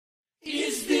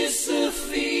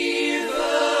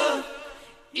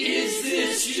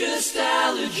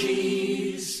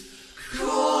allergies.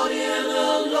 Caught in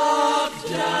a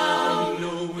lockdown,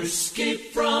 no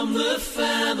escape from the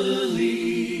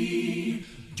family.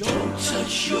 Don't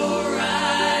touch your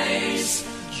eyes,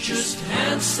 just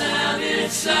hand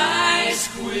sanitize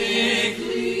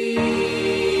quickly.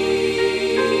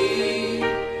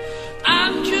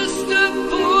 I'm just a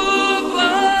poor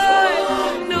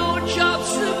boy, no job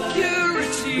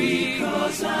security,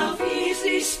 because I'm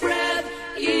easy spread,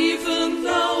 even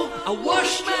though I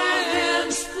wash my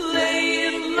hands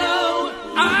laying low.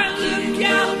 I look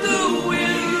out the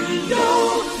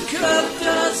window, the curve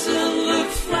doesn't look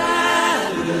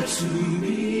flatter to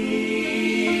me.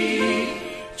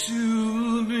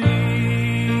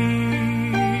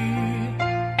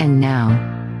 And now,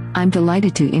 I'm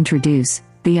delighted to introduce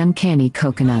the uncanny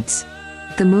coconuts.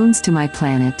 The moons to my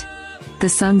planet, the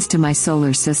suns to my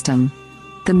solar system,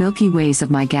 the Milky Ways of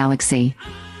my galaxy.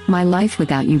 My life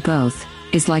without you both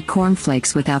is like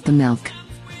cornflakes without the milk.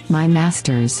 My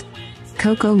masters,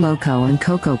 Coco Loco and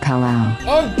Coco Powwow.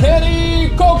 Uncanny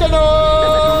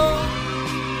coconut!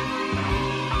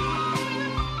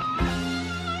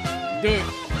 Do it.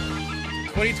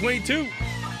 2022.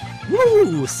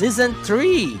 Woo! Season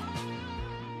 3!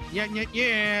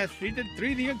 Yeah. Season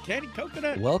 3, the Uncanny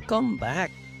Coconut. Welcome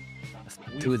back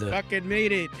We fucking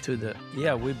made it.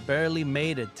 We barely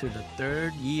made it to the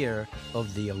 3rd year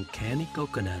of the Uncanny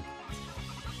Coconut.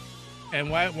 And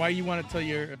why you want to tell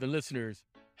the listeners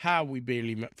how we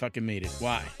barely fucking made it?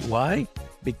 Why? Why?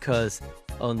 Because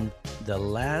on the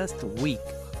last week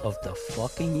of the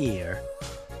fucking year,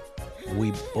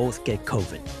 we both get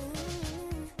COVID.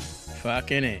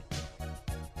 Fucking it.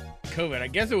 COVID. I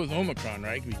guess it was Omicron,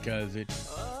 right? Because it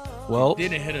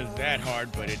didn't hit us that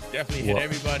hard, but it definitely hit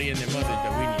everybody and their mothers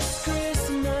that we knew.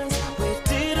 Christmas, we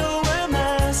did wear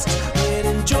masks. We'd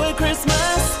enjoy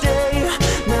Christmas Day,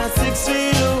 not 6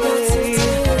 feet away.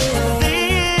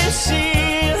 This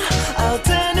year,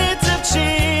 alternative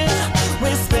cheer,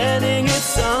 we're spending it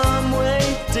some way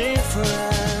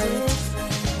different.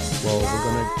 Well, we're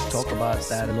going to talk about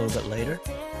that a little bit later,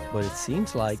 but it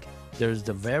seems like there's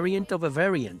the variant of a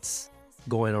variance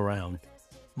going around.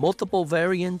 Multiple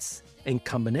variants and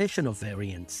combination of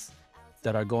variants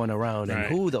that are going around, and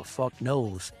who the fuck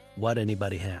knows what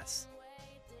anybody has.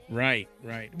 Right.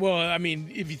 Well, I mean,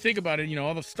 if you think about it,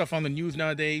 all the stuff on the news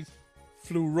nowadays,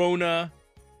 Flurona.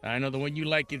 I know the one you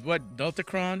like is what?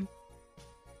 Deltacron?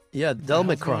 Yeah,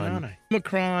 Delmicron.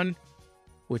 Omicron.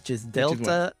 Which is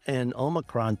Delta and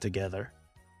Omicron together.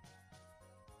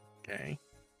 Okay.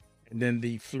 And then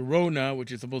the Flurona,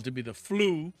 which is supposed to be the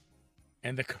flu,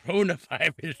 and the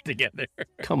coronavirus together.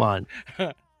 Come on.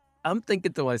 I'm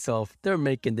thinking to myself, they're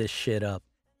making this shit up.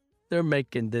 They're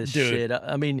making this shit up.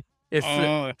 I mean, if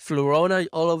Flurona,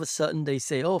 all of a sudden they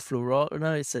say, oh,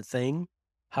 Flurona is a thing.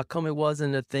 How come it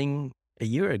wasn't a thing a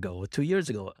year ago or 2 years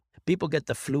ago? People get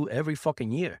the flu every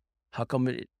fucking year. How come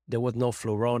there was no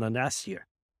Flurona last year?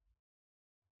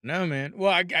 No, man.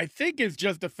 Well, I think it's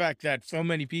just the fact that so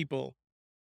many people,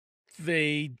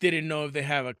 they didn't know if they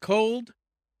have a cold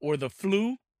or the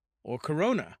flu or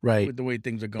corona. Right. With the way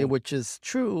things are going. Which is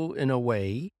true in a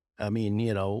way. I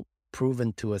mean,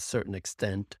 proven to a certain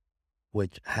extent,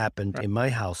 which happened in my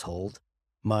household.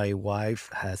 My wife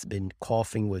has been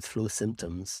coughing with flu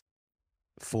symptoms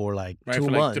for like 2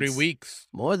 months. 3 weeks.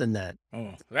 More than that.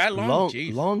 Oh, that long?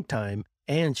 Long time.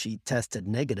 And she tested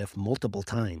negative multiple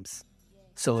times.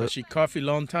 So she coughed a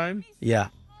long time? Yeah.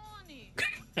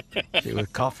 She was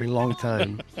coughing a long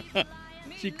time.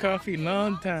 She coughed a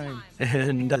long time.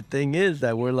 And the thing is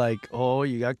that we're like, oh,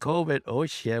 you got COVID. Oh,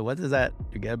 shit. What is that?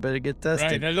 You better get tested.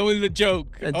 Right. That's always the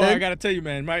joke. And I got to tell you,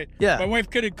 man, my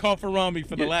wife couldn't cough around me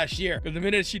for the last year. Because the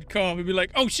minute she'd cough, we'd be like,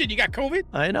 oh, shit, you got COVID?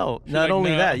 I know. Not only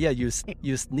that. Yeah, you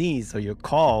sneeze or you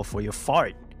cough or you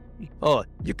fart. Oh,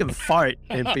 you can fart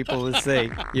and people will say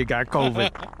you got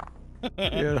COVID.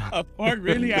 A fart?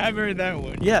 Really? I haven't heard that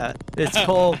one. Yeah, it's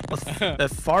called a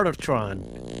fartatron.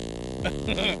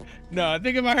 No, I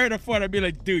think if I heard a fart, I'd be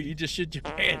like, dude, you just shit your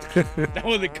pants. That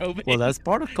wasn't COVID. Well, that's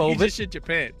part of COVID. You just shit your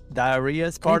pants. Diarrhea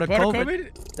is part of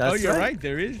COVID. That's you're right.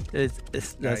 There is.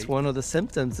 That's one of the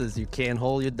symptoms is you can't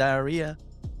hold your diarrhea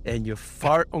and you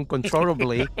fart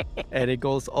uncontrollably and it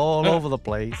goes all over the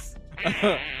place.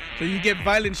 So you get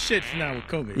violent shits now with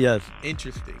COVID. Yes.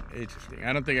 Interesting.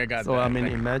 I don't think I got that. So, I mean,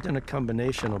 imagine a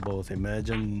combination of both.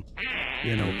 Imagine,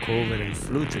 COVID and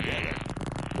flu together.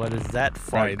 What is that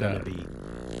fart going to be?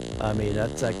 I mean,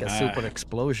 that's like a super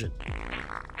explosion.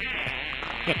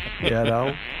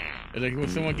 Like when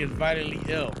someone gets violently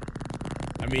ill.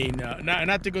 I mean,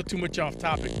 not to go too much off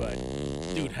topic, but,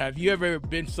 dude, have you ever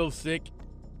been so sick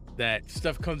that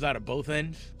stuff comes out of both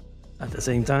ends? At the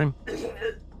same time?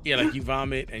 Yeah, like you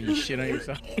vomit and you shit on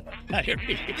yourself. I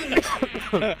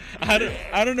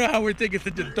don't know how we're taking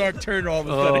such a dark turn all of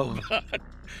a sudden,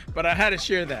 but I had to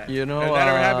share that. You know, has that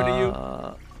ever happened to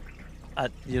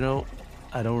you?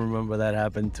 I don't remember that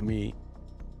happened to me.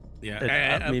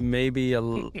 Yeah, I mean, maybe I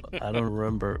don't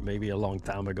remember, maybe a long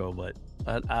time ago, but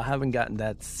I haven't gotten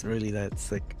that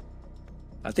sick.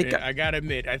 I think I gotta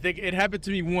admit, I think it happened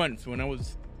to me once when I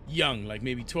was young, like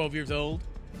maybe 12 years old.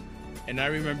 And I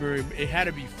remember it had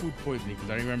to be food poisoning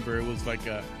because I remember it was like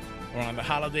around the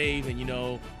holidays, and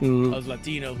us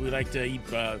Latinos, we like to eat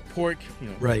pork.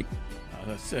 Right.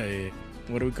 Let's say,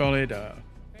 what do we call it?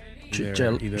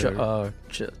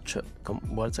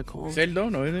 What's it called? Cerdo?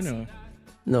 No, isn't it?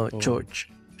 No,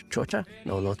 chocha?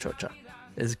 No, not chocha.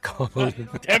 It's called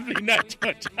definitely not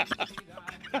chocha.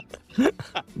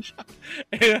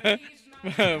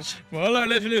 For all our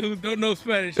listeners who don't know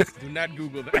Spanish, do not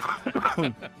Google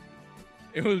that.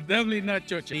 It was definitely not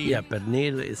chocha. Yeah,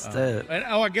 pernil is the...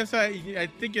 I guess I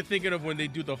think you're thinking of when they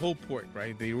do the whole pork,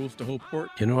 right? They roast the whole pork.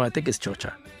 I think it's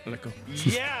chocha.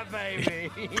 Yeah,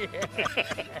 baby.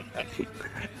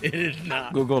 It is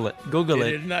not. Google it. Google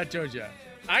it. It is not chocha.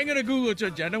 I ain't gonna Google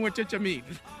chocha. I know what chocha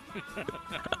means.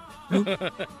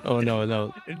 Oh,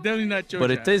 no. It's definitely not chocha.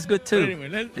 But it tastes good too. But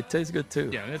anyway, it tastes good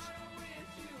too. Yeah,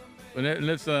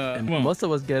 let's and most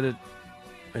of us get it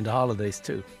in the holidays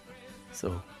too.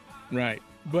 So right.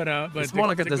 But it's more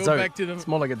like a dessert. It's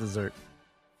more like a dessert.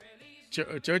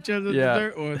 Chocha is a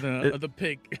dessert, or the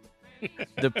pig?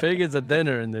 The pig is a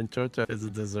dinner, and then chocha is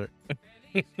a dessert.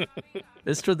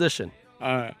 It's tradition.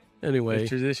 Anyway. It's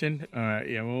tradition? All right.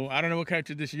 Yeah, well, I don't know what kind of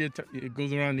tradition it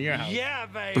goes around in your house. Yeah,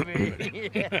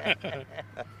 baby.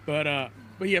 But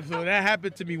yeah, so that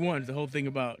happened to me once, the whole thing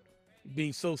about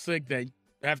being so sick that you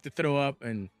have to throw up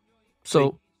and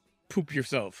poop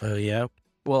yourself. Yeah.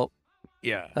 Well,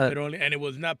 yeah. And it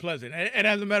was not pleasant. And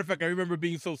as a matter of fact, I remember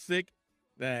being so sick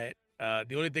that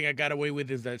the only thing I got away with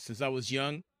is that since I was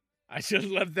young, I just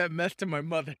left that mess to my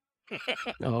mother.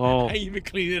 Oh. I even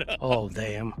cleaned it up. Oh,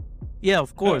 damn. Yeah,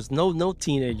 of course. No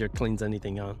teenager cleans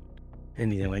anything like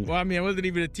that. Well, I mean, I wasn't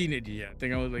even a teenager yet. I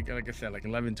think I was like I said, like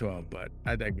 11, 12, but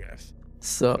I digress.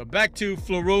 So back to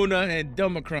Flurona and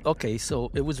Dumacron. Okay, so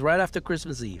it was right after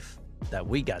Christmas Eve that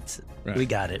we got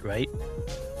it, right?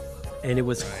 And it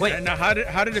was quick. And now, how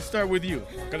did it start with you?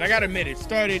 Because I gotta admit, it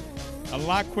started a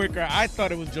lot quicker. I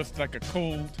thought it was just like a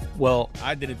cold. Well,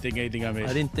 I didn't think anything of it.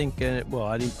 I didn't think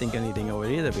anything of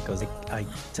it either because I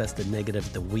tested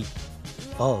negative the week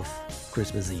of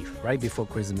Christmas Eve. Right before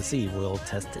Christmas Eve, we all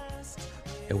tested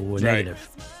and we were negative.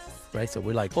 Right? So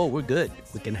we're like, oh, we're good.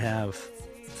 We can have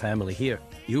family here.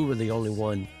 You were the only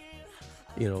one,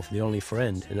 the only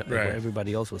friend, and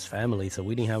everybody else was family. So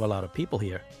we didn't have a lot of people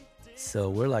here. So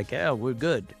we're like, yeah, we're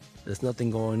good. There's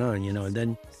nothing going on, And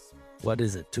then, what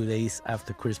is it? 2 days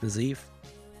after Christmas Eve?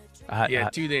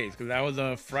 2 days, because that was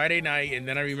a Friday night, and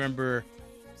then I remember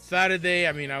Saturday.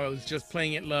 I mean, I was just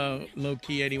playing it low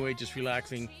key anyway, just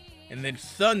relaxing. And then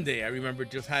Sunday, I remember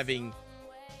just having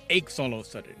aches all of a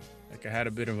sudden. Like I had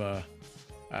a bit of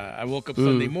I woke up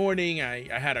Sunday morning.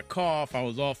 I had a cough. I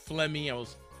was all phlegmy. I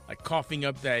was like coughing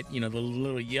up that, the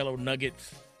little yellow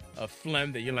nuggets of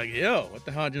phlegm that you're like, yo, what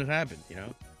the hell just happened?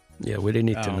 Yeah, we didn't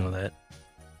need to know that.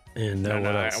 And no,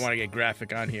 what else? I want to get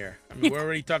graphic on here. I mean, we're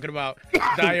already talking about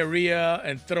diarrhea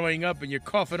and throwing up, and you're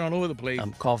coughing all over the place.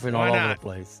 I'm coughing all over the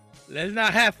place. Let's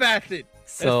not half-ass it.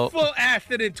 So Let's full-ass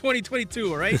it in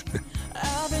 2022, all right?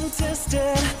 I've been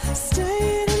tested,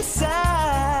 stayed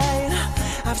inside.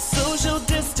 I've social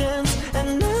distance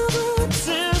and never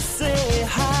to say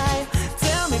hi.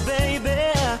 Tell me,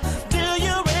 baby, do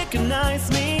you recognize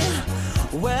me?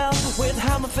 Well, with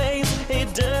how my face,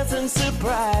 it doesn't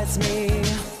surprise me.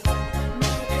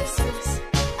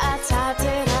 I typed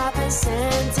it up and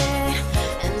sent it,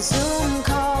 and Zoom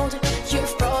called. You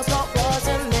froze, what was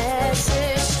a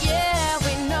message? Yeah,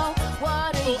 we know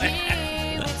what a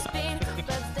year it's been.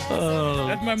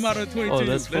 That's my motto 22. Oh,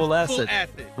 that's full acid.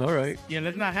 All right. Yeah,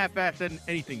 let's not half-ass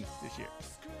anything this year.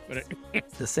 But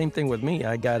the same thing with me.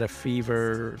 I got a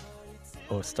fever,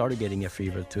 or started getting a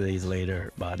fever 2 days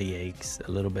later. Body aches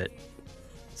a little bit.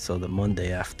 So the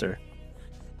Monday after.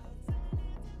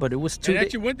 But it was 2 days.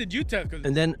 Actually, when did you test?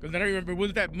 Because then I remember,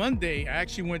 was that Monday? I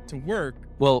actually went to work.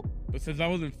 Well, but since I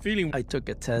wasn't feeling, I took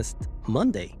a test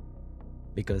Monday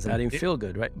because I didn't feel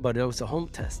good, right? But it was a home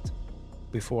test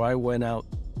before I went out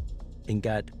and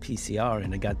got PCR,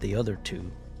 and I got the other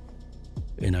two.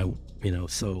 And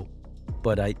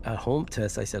but at home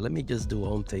test, I said, let me just do a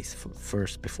home test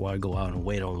first before I go out and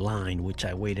wait online, which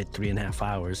I waited 3.5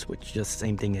 hours, which just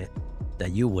same thing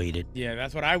that you waited. Yeah,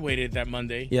 that's what I waited that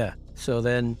Monday. Yeah. So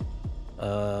then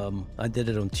I did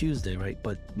it on Tuesday, right?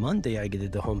 But Monday I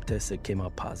did the home test. It came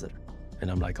out positive. And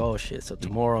I'm like, oh shit. So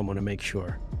tomorrow I'm going to make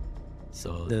sure.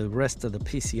 So the rest of the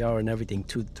PCR and everything,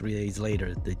 2-3 days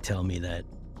later, they tell me that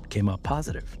it came out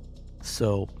positive.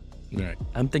 So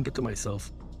I'm thinking to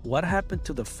myself, what happened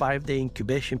to the 5-day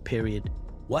incubation period?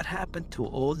 What happened to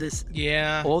all this?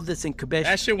 Yeah. All this incubation.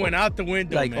 That shit went out the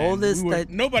window, like, man. all this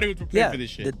nobody was prepared for this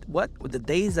shit. The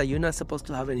days that you're not supposed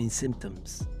to have any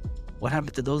symptoms. What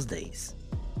happened to those days?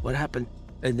 What happened?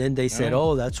 And then they said,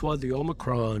 oh, that's why the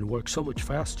Omicron works so much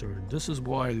faster. And this is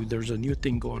why there's a new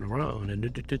thing going around. And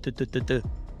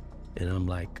I'm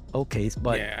like, okay,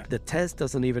 but the test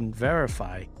doesn't even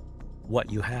verify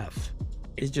what you have.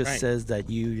 It just says that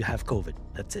you have COVID.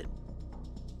 That's it.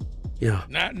 Yeah.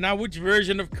 Not which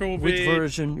version of COVID. Which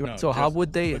version? No, so how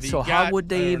would they? So how would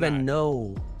they even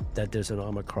know that there's an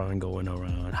Omicron going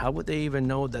around? How would they even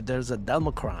know that there's a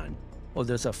Delmicron or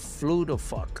there's a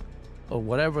Flutofuck or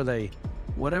whatever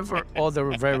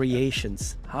other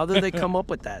variations? How do they come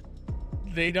up with that?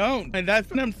 They don't, and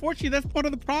unfortunately that's part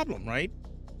of the problem, right?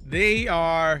 They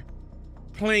are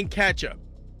playing catch up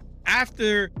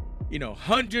after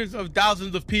hundreds of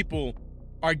thousands of people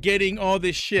are getting all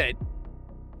this shit.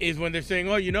 Is when they're saying,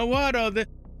 oh, you know what?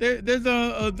 There's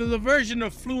a version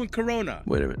of flu and corona.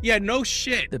 Wait a minute. Yeah, no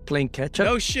shit. They're playing catch up?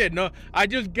 No shit. No, I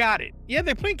just got it. Yeah,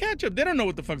 they're playing catch up. They don't know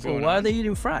what the fuck's going on. Why are they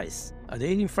eating fries? Are they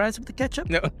eating fries with the ketchup?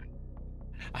 No.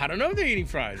 I don't know if they're eating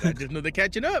fries. I just know they're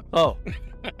catching up. Oh,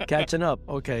 catching up.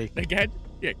 Okay.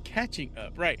 Catching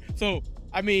up. Right. So,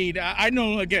 I mean, I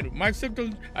know, again, my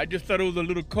symptoms, I just thought it was a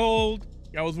little cold.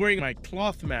 I was wearing my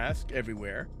cloth mask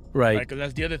everywhere. Right. Because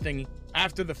that's the other thing.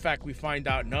 After the fact, we find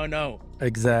out, no.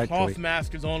 Exactly. Cloth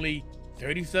mask is only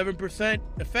 37%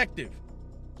 effective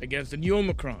against the new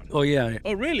Omicron. Oh, yeah.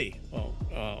 Oh, really? Oh,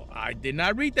 I did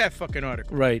not read that fucking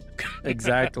article. Right.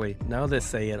 Exactly. Now they're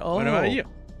saying, oh, what about you?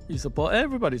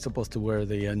 Everybody's supposed to wear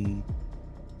the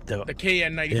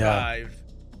KN95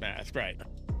 mask, right?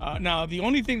 Now, the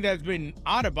only thing that's been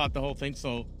odd about the whole thing,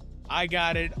 so I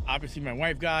got it. Obviously, my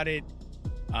wife got it.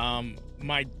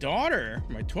 My daughter,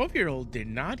 my 12-year-old, did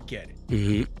not get it.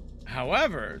 Mm-hmm.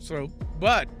 However,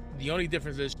 but the only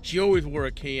difference is she always wore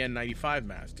a KN95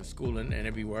 mask to school and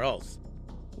everywhere else,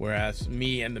 whereas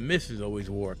me and the missus always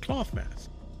wore a cloth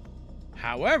mask.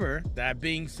 However, that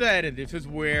being said, and this is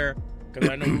where, because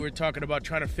I know we were talking about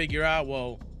trying to figure out,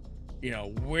 well,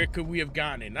 where could we have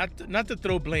gotten it? Not to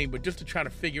throw blame, but just to try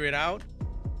to figure it out.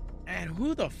 And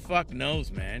who the fuck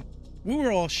knows, man? We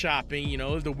were all shopping, it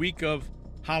was the week of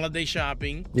holiday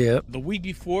shopping. Yeah. The week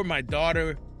before, my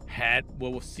daughter had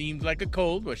what seemed like a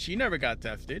cold, but she never got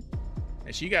tested,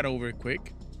 and she got over it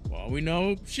quick. Well, we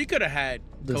know she could have had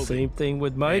the COVID. Same thing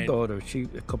with my daughter. She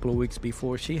a couple of weeks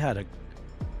before she had a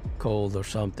cold or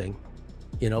something,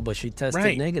 but she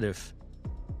tested negative,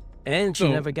 and she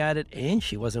never got it, and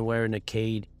she wasn't wearing a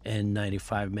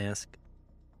KN95 mask.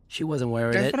 She wasn't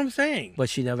wearing it. That's what I'm saying. But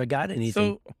she never got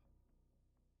anything.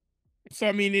 So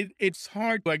I mean, it's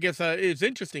hard. I guess it's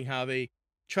interesting how they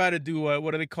try to do,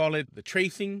 what do they call it? The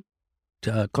tracing?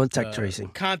 Contact tracing.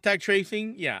 Contact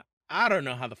tracing? Yeah. I don't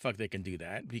know how the fuck they can do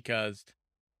that, because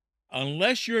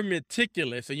unless you're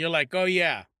meticulous and you're like, oh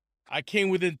yeah, I came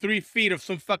within 3 feet of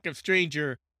some fucking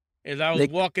stranger as I was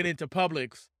walking into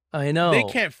Publix. I know. They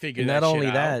can't figure that shit out. Not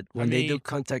only that, when they do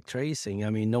contact tracing, I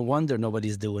mean, no wonder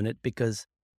nobody's doing it, because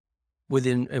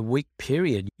within a week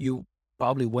period, you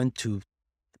probably went to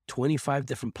 25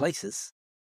 different places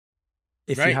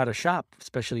if you had a shop,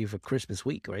 especially for Christmas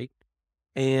week, right?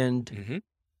 And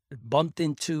bumped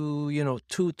into,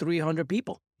 200-300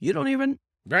 people. You don't even,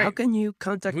 how can you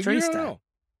contact trace that?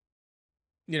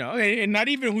 And not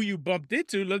even who you bumped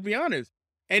into, let's be honest.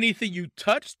 Anything you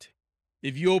touched,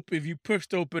 if you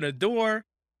pushed open a door,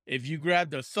 if you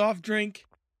grabbed a soft drink,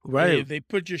 right? If they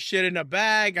put your shit in a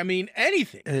bag, I mean,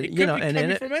 anything. It could be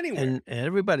coming from anywhere. And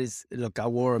everybody's, look, I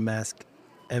wore a mask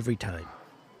every time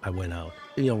I went out.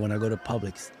 When I go to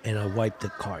Publix and I wipe the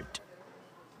cart,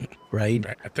 right?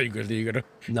 I thought you were going to.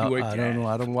 No, I don't know.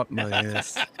 I don't wipe my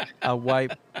ass. I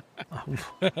wipe,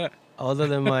 other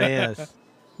than my ass.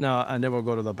 Now, I never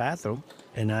go to the bathroom,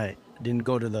 and I didn't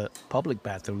go to the public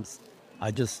bathrooms.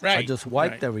 I just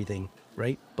wiped everything,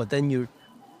 right? But then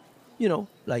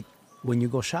like when you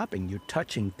go shopping, you're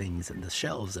touching things in the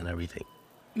shelves and everything.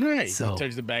 Right. So, you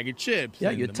touch the bag of chips.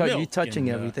 Yeah, you're touching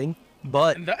everything.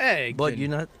 But and the eggs. But you're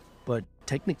not. But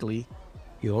technically,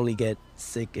 you only get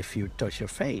sick if you touch your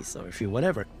face or if you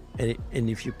whatever. And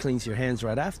if you cleanse your hands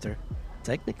right after,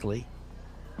 technically,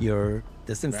 you're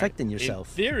disinfecting yourself.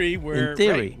 In theory,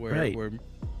 right.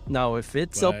 Now, if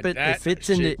it's in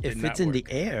the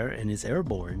air and it's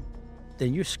airborne,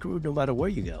 then you're screwed no matter where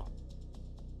you go.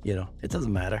 You know, it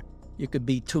doesn't matter. You could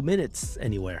be 2 minutes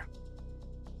anywhere.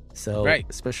 So,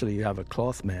 especially you have a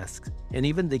cloth mask. And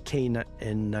even the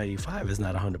KN95 is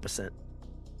not 100%.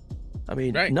 I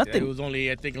mean, nothing. It was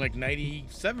only, I think, like 97%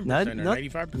 or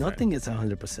 95%. Nothing is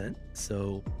 100%.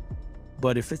 So,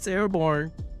 but if it's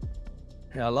airborne,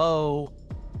 hello,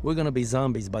 we're going to be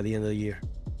zombies by the end of the year.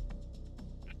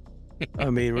 I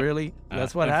mean, really?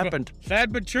 That's what happened.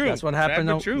 Sad but true. That's what happened.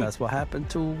 That's what happened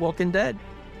to Walking Dead.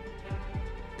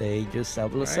 They just all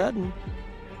of a sudden,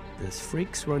 there's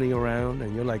freaks running around,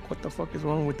 and you're like, what the fuck is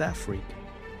wrong with that freak?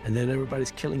 And then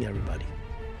everybody's killing everybody.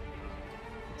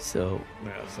 So,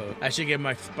 so I should get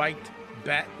my spiked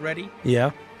bat ready.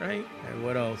 Yeah. Right? And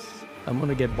what else? I'm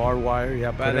gonna get barbed wire.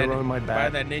 Yeah, put it on my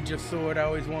back. Buy that ninja sword I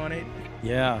always wanted.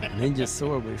 Yeah, ninja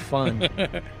sword would be fun.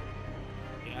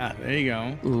 Yeah, there you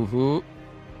go. Mm-hmm.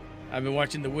 I've been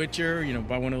watching The Witcher. You know,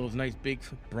 buy one of those nice big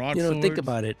broadswords. Think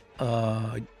about it.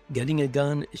 Getting a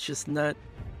gun, it's just not.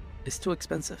 It's too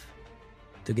expensive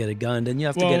to get a gun. Then you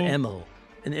have to get ammo,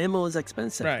 and ammo is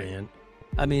expensive, man.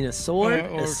 I mean, a sword.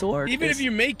 Even if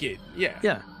you make it,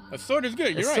 yeah. A sword is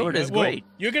good. You're right. A sword is great.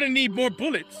 You're gonna need more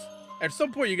bullets. At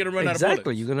some point, you're gonna run out of bullets.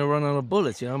 Exactly. You're gonna run out of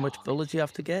bullets. You know how much bullets you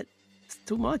have to get? It's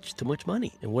too much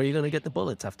money. And where are you gonna get the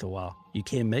bullets after a while? You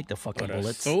can't make the fucking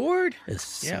bullets. A sword? A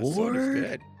sword? Yeah, a sword is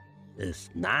good. It's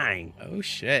 9. Oh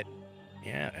shit.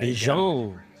 Yeah.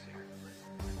 Bijon.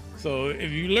 So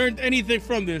if you learned anything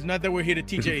from this, not that we're here to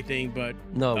teach anything, but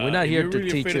no, we're not here to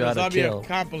teach you how to kill.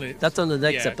 That's on the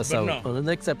next episode. No. On the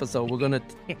next episode,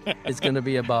 it's gonna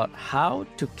be about how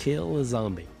to kill a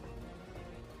zombie.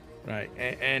 Right,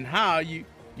 and how you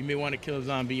may want to kill a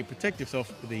zombie and protect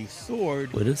yourself with a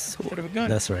sword. With a sword. Instead of a gun.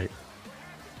 That's right.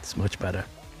 It's much better.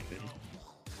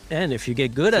 And if you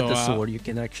get good at the sword, you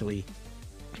can actually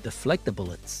deflect the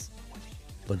bullets.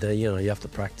 But then, you have to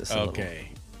practice a little. Okay.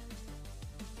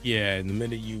 Yeah, and the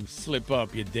minute you slip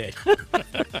up, you're dead.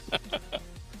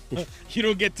 You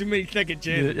don't get too many second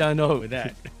chances. Yeah, I know. With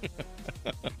that.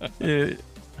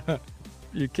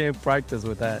 You can't practice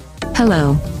with that.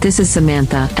 Hello, this is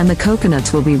Samantha, and the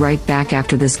Coconuts will be right back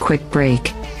after this quick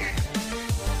break.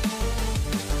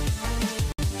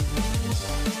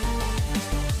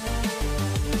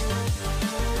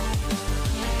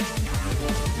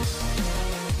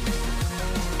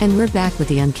 And we're back with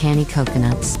the Uncanny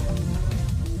Coconuts.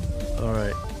 All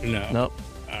right. No. Nope.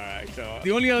 All right. So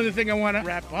the only other thing I want to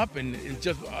wrap up and is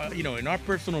just, in our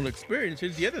personal experience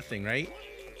is the other thing, right?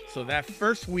 So that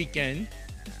first weekend,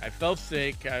 I felt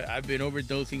sick. I've been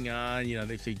overdosing on,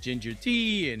 they say ginger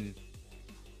tea and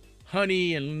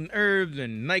honey and herbs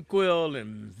and NyQuil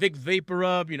and Vicks Vapor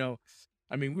Rub,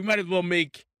 I mean, we might as well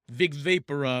make Vicks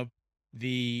Vapor Rub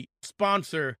the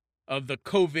sponsor of the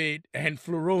COVID and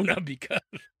Flurona, because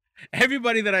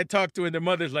everybody that I talk to and their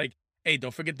mother's like, hey,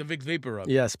 don't forget the Vicks Vapor Rub.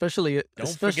 Yeah, especially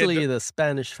the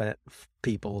Spanish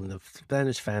people and the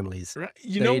Spanish families. Right.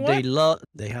 You know what?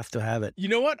 They have to have it. You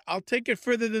know what? I'll take it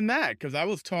further than that, because I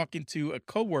was talking to a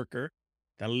coworker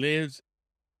that lives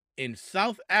in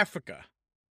South Africa.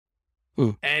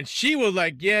 And she was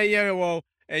like, yeah, well,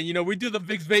 and we do the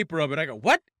Vicks Vapor Rub. And I go,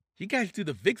 what? You guys do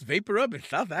the Vicks Vapor Rub in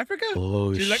South Africa?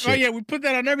 Oh, She's like, oh yeah, we put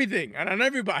that on everything and on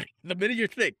everybody the minute you're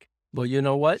sick. Well, you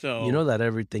know what? So, you know that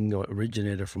everything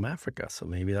originated from Africa, so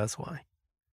maybe that's why.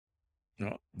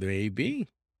 No, maybe.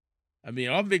 I mean,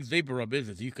 all Vicks Vapor Rub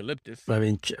is eucalyptus. I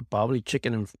mean, probably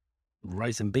chicken and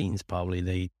rice and beans, probably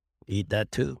they eat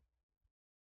that too.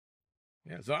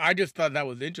 Yeah, so I just thought that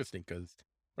was interesting because,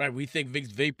 right, we think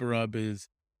Vicks Vapor Rub is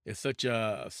such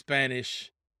a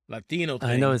Spanish Latino thing.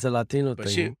 I know it's a Latino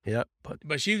thing.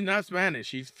 But she's not Spanish.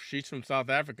 She's from South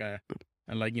Africa.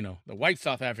 And the white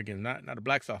South African, not a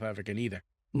black South African either.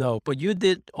 No, but you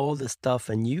did all this stuff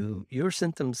and your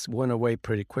symptoms went away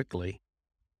pretty quickly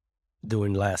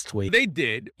during last week. They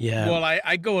did. Yeah. Well,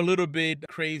 I go a little bit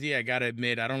crazy. I got to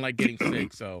admit, I don't like getting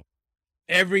sick. So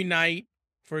every night,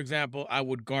 for example, I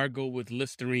would gargle with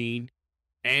Listerine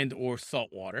and or salt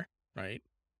water, right?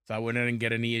 So I wouldn't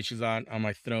get any issues on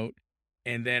my throat.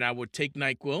 And then I would take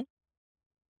NyQuil.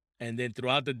 And then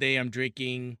throughout the day, I'm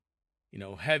drinking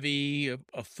heavy,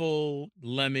 a full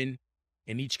lemon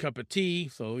in each cup of tea.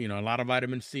 So, a lot of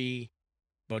vitamin C,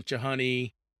 bunch of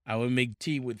honey. I would make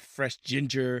tea with fresh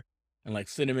ginger and like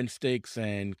cinnamon sticks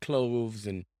and cloves.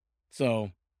 And so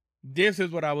this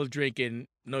is what I was drinking.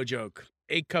 No joke.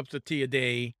 8 cups of tea a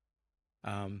day.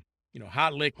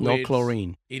 Hot liquids. No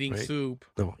chlorine. Eating soup.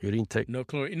 No, you didn't take. No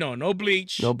chlorine. No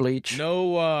bleach. No bleach.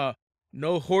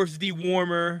 No horse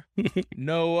dewormer.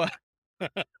 No,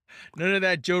 none of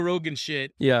that Joe Rogan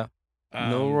shit. Yeah.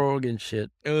 No Rogan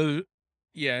shit. It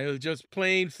was just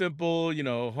plain simple,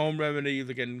 home remedies,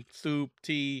 again, soup,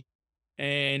 tea,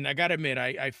 And I gotta admit,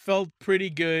 I felt pretty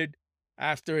good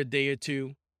after a day or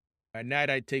two. At night,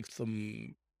 I'd take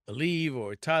some Aleve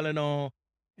or Tylenol,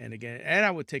 and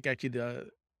I would take actually the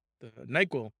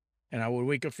Nyquil, and I would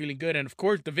wake up feeling good. And of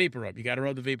course, the vapor rub. You got to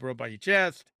rub the vapor up on your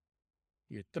chest,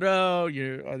 your throat,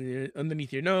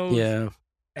 underneath your nose. Yeah.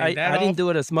 And I didn't do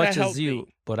it as much as helped you,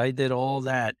 me. but I did all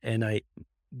that, and I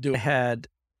had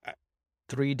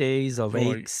 3 days of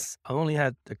aches. I only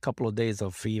had a couple of days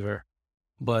of fever,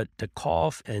 but the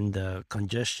cough and the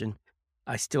congestion,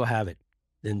 I still have it.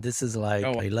 Then this is like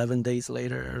 11 days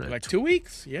later. Like 2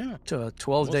 weeks? Yeah.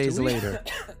 12 days later.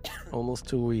 Almost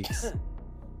 2 weeks.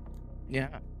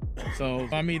 Yeah. So,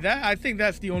 I mean, I think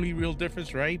that's the only real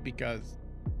difference, right? Because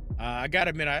I got to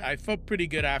admit, I felt pretty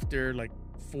good after like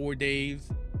 4 days.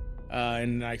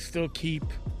 And I still keep,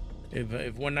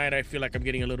 if one night I feel like I'm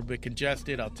getting a little bit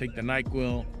congested, I'll take the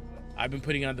NyQuil. I've been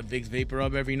putting on the Vicks Vapor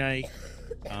Rub every night.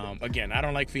 Again, I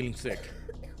don't like feeling sick.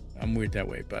 I'm weird that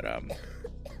way, but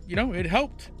you know, it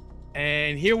helped.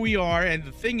 And here we are. And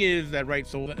the thing is that, right,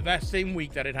 so that same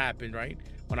week that it happened, right,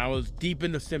 when I was deep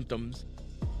in the symptoms,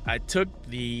 I took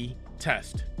the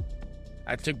test.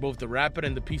 I took both the rapid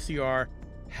and the PCR,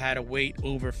 had to wait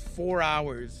over 4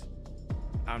 hours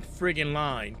on friggin'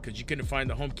 line because you couldn't find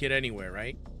the home kit anywhere,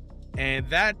 right? And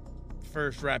that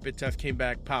first rapid test came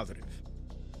back positive.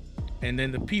 And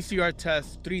then the PCR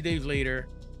test, 3 days later,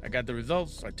 I got the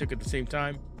results. I took it at the same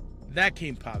time. That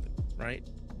came positive, right?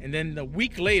 And then a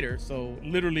week later, so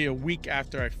literally a week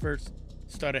after I first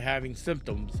started having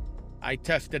symptoms, I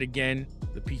tested again,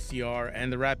 the PCR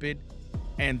and the rapid.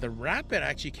 And the rapid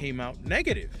actually came out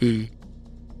negative.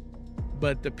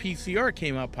 But the PCR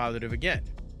came out positive again.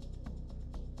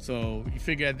 So you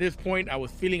figure at this point, I was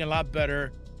feeling a lot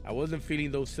better. I wasn't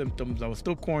feeling those symptoms. I was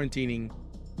still quarantining.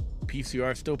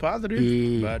 PCR still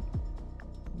positive,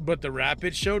 but the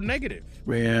rapid showed negative.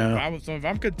 Yeah. If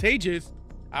I'm contagious,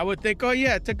 I would think, oh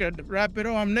yeah, I took a rapid,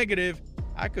 oh, I'm negative.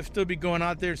 I could still be going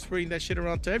out there spreading that shit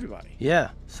around to everybody. Yeah.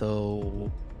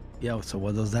 So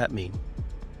what does that mean?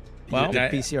 Well, if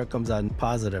the PCR comes out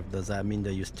positive, does that mean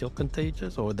that you're still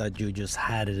contagious or that you just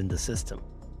had it in the system?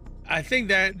 I think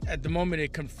that at the moment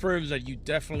it confirms that you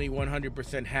definitely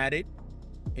 100% had it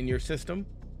in your system.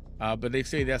 But they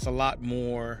say that's a lot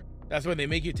more. That's why they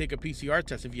make you take a PCR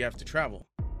test if you have to travel.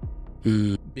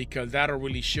 Because that'll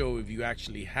really show if you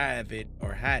actually have it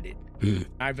or had it.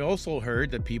 I've also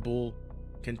heard that people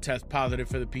can test positive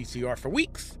for the PCR for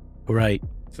weeks. Right.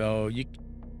 So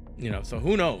so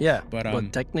who knows? Yeah.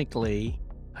 But technically,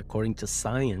 according to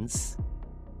science,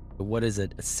 what is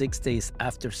it? 6 days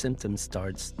after symptoms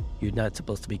starts, you're not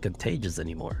supposed to be contagious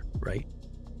anymore, right?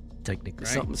 Technically,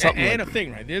 right. something and like a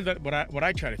thing, right? There's what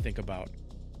I try to think about.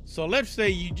 So let's say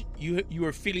you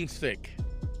are feeling sick,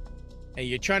 and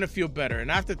you're trying to feel better,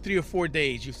 and after 3 or 4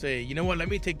 days, you say, you know what? Let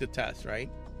me take the test, right?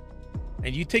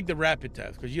 And you take the rapid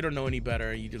test because you don't know any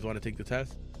better. You just want to take the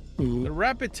test. The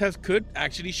rapid test could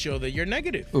actually show that you're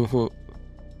negative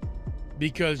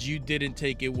because you didn't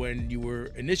take it when you were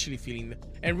initially feeling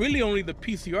and really only the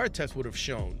PCR test would have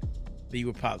shown that you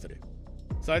were positive.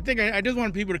 So I think I just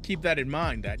want people to keep that in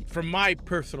mind, that from my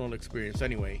personal experience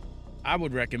anyway, I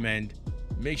would recommend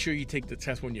make sure you take the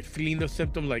test when you're feeling the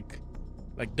symptom, like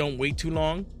don't wait too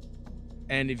long.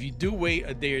 And if you do wait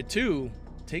a day or two,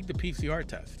 take the PCR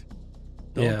test.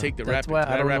 Don't take the rapid test. That's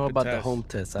why I don't know about the home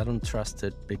test. I don't trust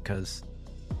it because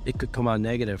it could come out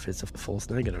negative. It's a false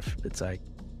negative. It's like,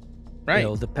 right.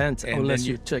 It depends. And unless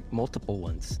you take multiple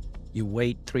ones. You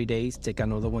wait 3 days, take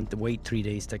another one, to wait 3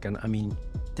 days, take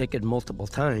it multiple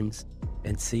times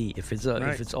and see if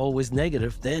it's always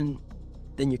negative, then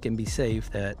you can be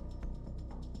safe that.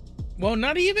 Well,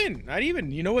 not even.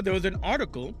 You know what? There was an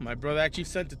article. My brother actually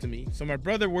sent it to me. So my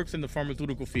brother works in the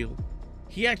pharmaceutical field.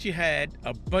 He actually had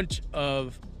a bunch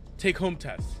of take-home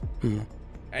tests,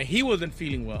 and he wasn't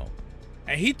feeling well.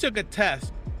 And he took a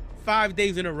test 5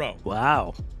 days in a row.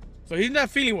 Wow. So he's not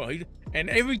feeling well. And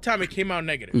every time it came out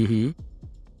negative,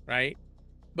 right?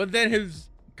 But then his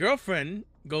girlfriend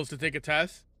goes to take a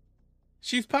test.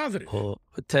 She's positive. Oh,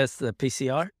 test the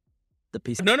PCR? The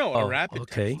PCR? No, a rapid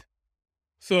test.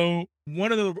 So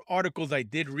one of the articles I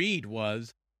did read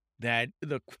was that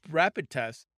the rapid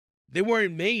tests, they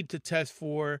weren't made to test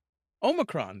for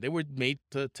Omicron. They were made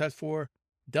to test for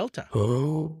Delta.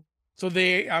 Oh. So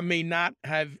they may not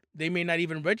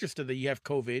even register that you have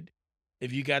COVID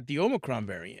if you got the Omicron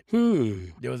variant.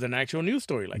 There was an actual news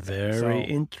story like that. Very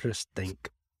interesting.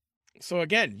 So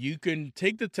again, you can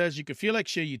take the test. You can feel like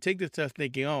shit. You take the test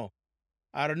thinking, oh,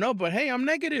 I don't know, but hey, I'm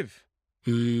negative.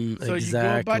 So exactly. you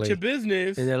go about your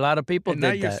business. And a lot of people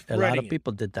did that. A lot of it.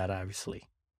 people did that, obviously.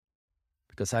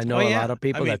 Because I know a lot of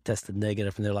people that tested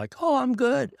negative and they're like, oh, I'm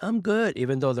good,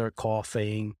 even though they're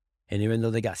coughing and even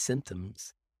though they got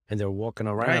symptoms and they're walking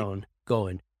around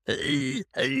going,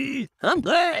 I'm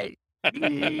good.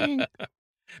 They're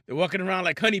walking around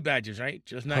like honey badgers, right?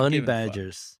 Just not honey giving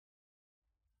badgers.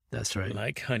 That's right.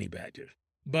 Like honey badgers.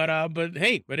 But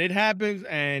hey, it happens,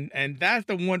 and that's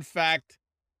the one fact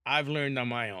I've learned on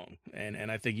my own,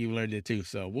 and I think you learned it too.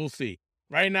 So we'll see.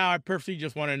 Right now, I personally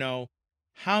just want to know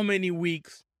how many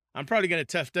weeks. I'm probably going to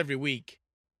test every week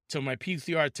till my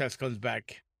PCR test comes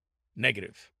back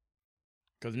negative.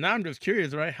 Because now I'm just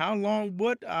curious, right? How long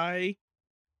would I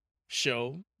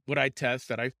test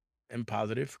that I am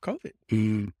positive for COVID?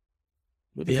 Who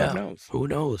the fuck knows? Who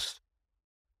knows?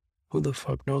 Who the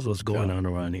fuck knows what's going on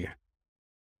around here?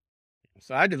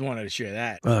 So I just wanted to share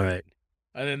that. All right.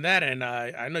 Other than that, and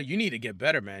I know you need to get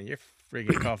better, man. You're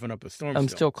freaking coughing up a storm. I'm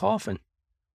still coughing.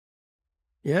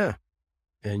 Yeah.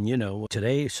 And, you know,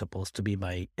 today is supposed to be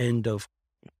my end of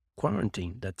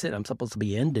quarantine. That's it. I'm supposed to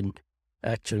be ending,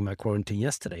 actually, my quarantine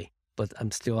yesterday. But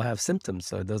I'm still have symptoms,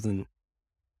 so it doesn't,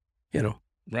 you know.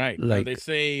 Right. Like, they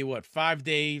say, 5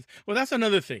 days? Well, that's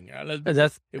another thing.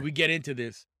 If we get into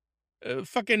this.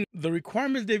 Fucking the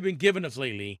requirements they've been giving us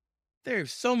lately,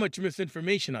 there's so much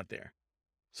misinformation out there.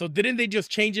 So didn't they just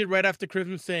change it right after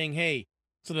Christmas saying, hey,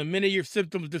 so the minute your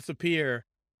symptoms disappear,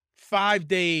 5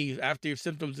 days after your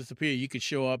symptoms disappear, you could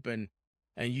show up and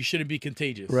you shouldn't be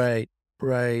contagious. Right.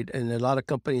 And a lot of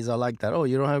companies are like that. Oh,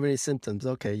 you don't have any symptoms.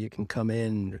 Okay, you can come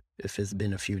in if it's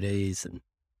been a few days. And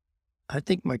I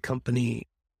think my company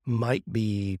might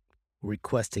be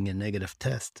requesting a negative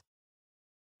test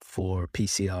for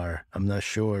PCR. I'm not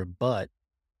sure, but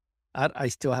I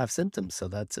still have symptoms. So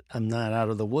I'm not out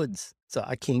of the woods. So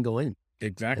I can't go in.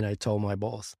 Exactly. And I told my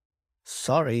boss,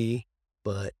 sorry,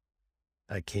 but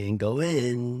I can't go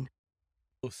in.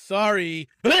 Oh, sorry.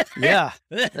 Yeah.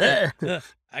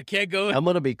 I can't go in. I'm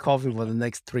going to be coughing for the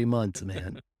next 3 months,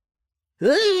 man.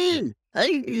 Yep.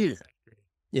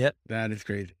 That is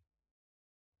crazy.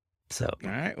 So. All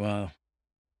right. Well,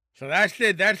 so that's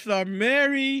it. That's our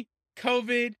merry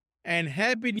COVID and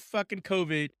happy fucking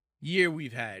COVID year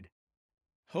we've had.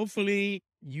 Hopefully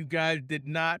you guys did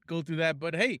not go through that.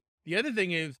 But hey, the other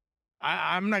thing is,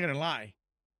 I'm not going to lie.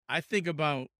 I think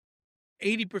about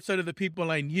 80% of the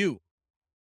people I knew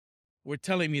were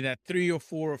telling me that 3 or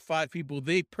 4 or 5 people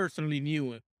they personally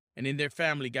knew and in their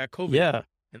family got COVID. Yeah.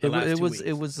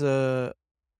 It was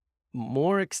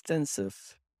more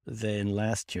extensive than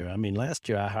last year. I mean, last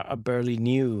year I barely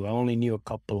knew. I only knew a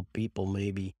couple of people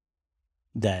maybe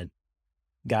that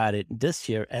got it. This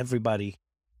year, everybody,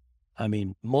 I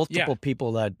mean, multiple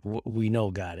people that we know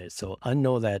got it. So I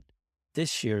know that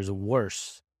this year is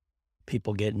worse.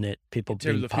 People getting it, people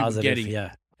being positive.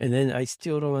 Yeah. And then I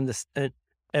still don't understand.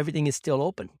 Everything is still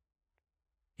open,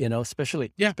 you know,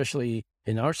 especially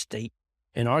in our state,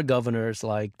 and our governor's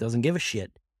like, doesn't give a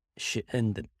shit.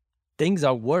 And things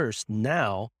are worse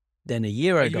now than a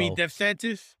year ago. You mean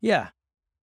DeSantis? Yeah.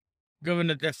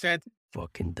 Governor DeSantis?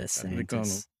 Fucking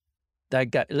DeSantis.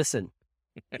 That guy, listen,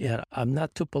 yeah, I'm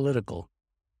not too political,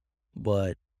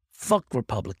 but fuck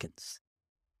Republicans.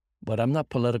 But I'm not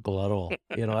political at all.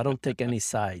 You know, I don't take any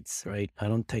sides, right? I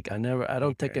don't take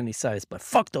any sides, but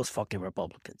fuck those fucking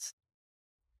Republicans.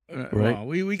 Right? Well,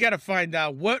 we got to find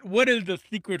out what is the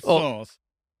secret sauce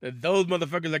that those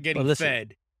motherfuckers are getting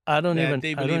fed. I don't even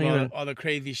all the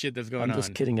crazy shit that's going on. I'm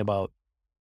just kidding about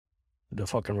the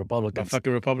fucking Republicans. The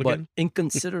fucking Republicans? But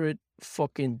inconsiderate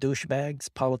fucking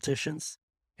douchebags, politicians,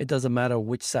 it doesn't matter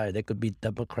which side. They could be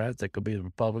Democrats, they could be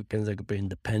Republicans, they could be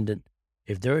independent.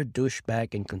 If they're a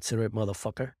douchebag and considerate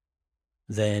motherfucker,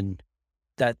 then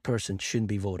that person shouldn't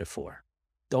be voted for.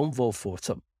 Don't vote for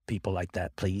some people like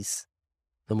that, please.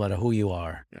 No matter who you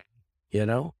are, you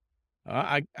know?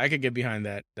 I could get behind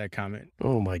that comment.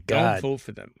 Oh, my God. Don't vote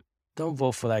for them. Don't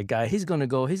vote for that guy. He's going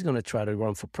to try to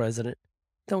run for president.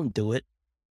 Don't do it.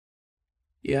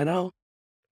 You know?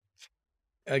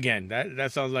 Again,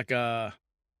 that sounds like an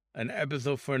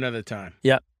episode for another time.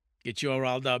 Yeah. Get you all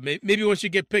riled up. Maybe once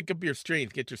you pick up your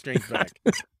strength, get your strength back.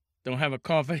 Don't have a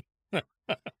cough.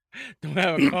 Don't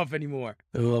have a cough anymore.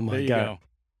 Oh, my God. Go.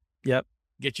 Yep.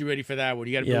 Get you ready for that one.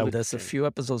 You got to Yeah, there's a few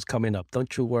episodes coming up.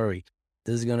 Don't you worry.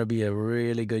 This is going to be a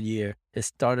really good year. It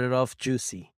started off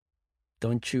juicy.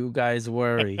 Don't you guys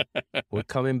worry. We're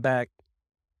coming back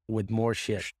with more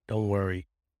shit. Don't worry.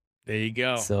 There you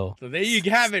go. So there you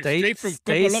have it. Straight from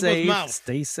Coco Loco's mouth.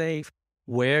 Stay safe.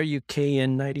 Wear your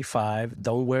KN95.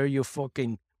 Don't wear your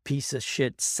fucking piece of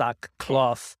shit sock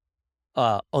cloth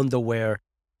underwear,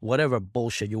 whatever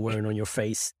bullshit you're wearing on your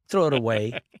face. Throw it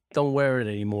away. Don't wear it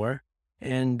anymore.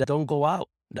 And don't go out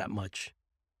that much.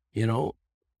 You know,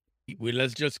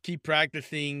 let's just keep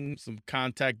practicing some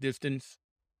contact distance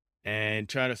and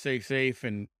try to stay safe,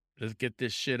 and let's get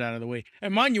this shit out of the way.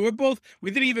 And mind you,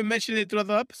 we didn't even mention it throughout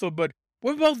the episode, but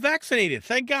we're both vaccinated.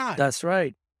 Thank God. That's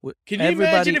right. Can you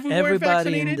imagine if we weren't Everybody in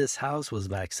vaccinated? this house was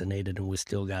vaccinated and we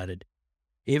still got it.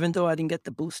 Even though I didn't get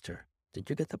the booster.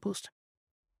 Did you get the booster?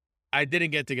 I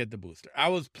didn't get the booster. I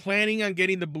was planning on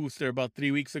getting the booster about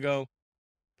 4 weeks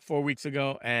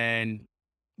ago, and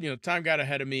time got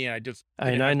ahead of me, and I just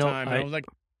didn't have time. And I was like,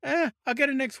 I'll get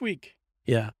it next week.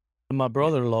 Yeah. My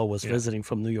brother-in-law was visiting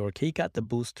from New York. He got the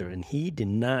booster, and he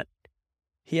got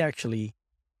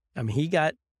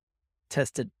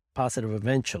tested positive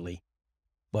eventually,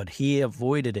 but he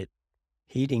avoided it.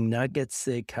 He did not get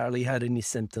sick, hardly had any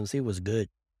symptoms. He was good.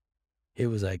 He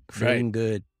was like feeling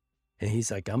good. And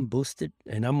he's like, I'm boosted,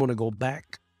 and I'm going to go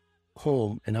back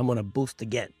home, and I'm going to boost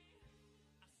again.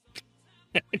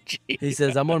 He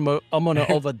says, I'm gonna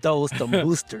overdose on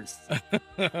boosters.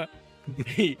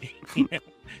 He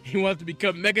wants to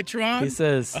become Megatron. He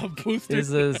says,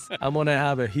 I'm gonna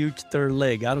have a huge third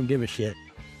leg. I don't give a shit.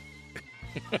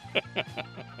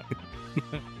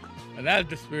 And that's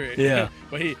the spirit. Yeah.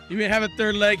 But he may have a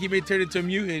third leg. He may turn into a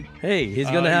mutant. Hey,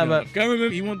 he's gonna have a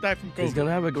government. He won't die from COVID. He's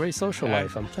gonna have a great social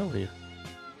life. I'm telling you.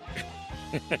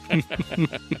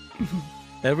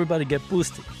 Everybody get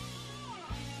boosted.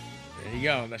 There you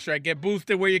go. That's right. Get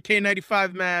boosted. Wear your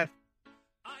K95 mask.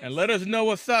 And let us know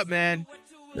what's up, man.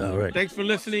 All right. Thanks for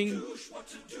listening.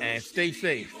 And stay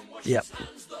safe. Yep.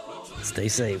 Stay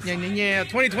safe. Yeah.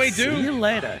 2022. See you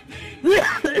later.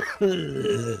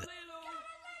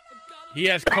 He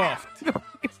has coughed.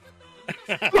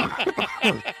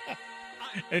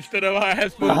 Instead of I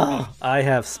have spoken. I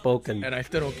have spoken. And I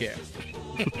still don't care.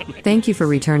 Thank you for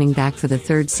returning back for the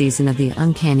third season of the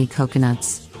Uncanny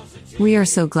Coconuts. We are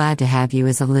so glad to have you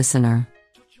as a listener.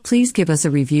 Please give us a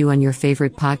review on your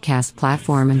favorite podcast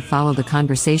platform and follow the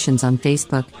conversations on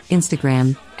Facebook,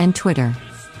 Instagram, and Twitter.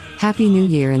 Happy New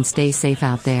Year and stay safe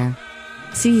out there.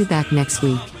 See you back next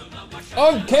week.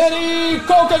 Uncanny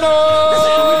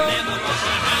Coconuts!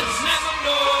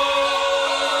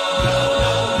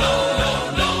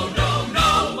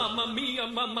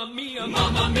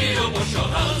 Mamma mia, wash your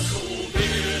hands.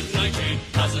 COVID-19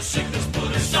 has a sickness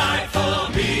put aside for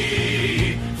me.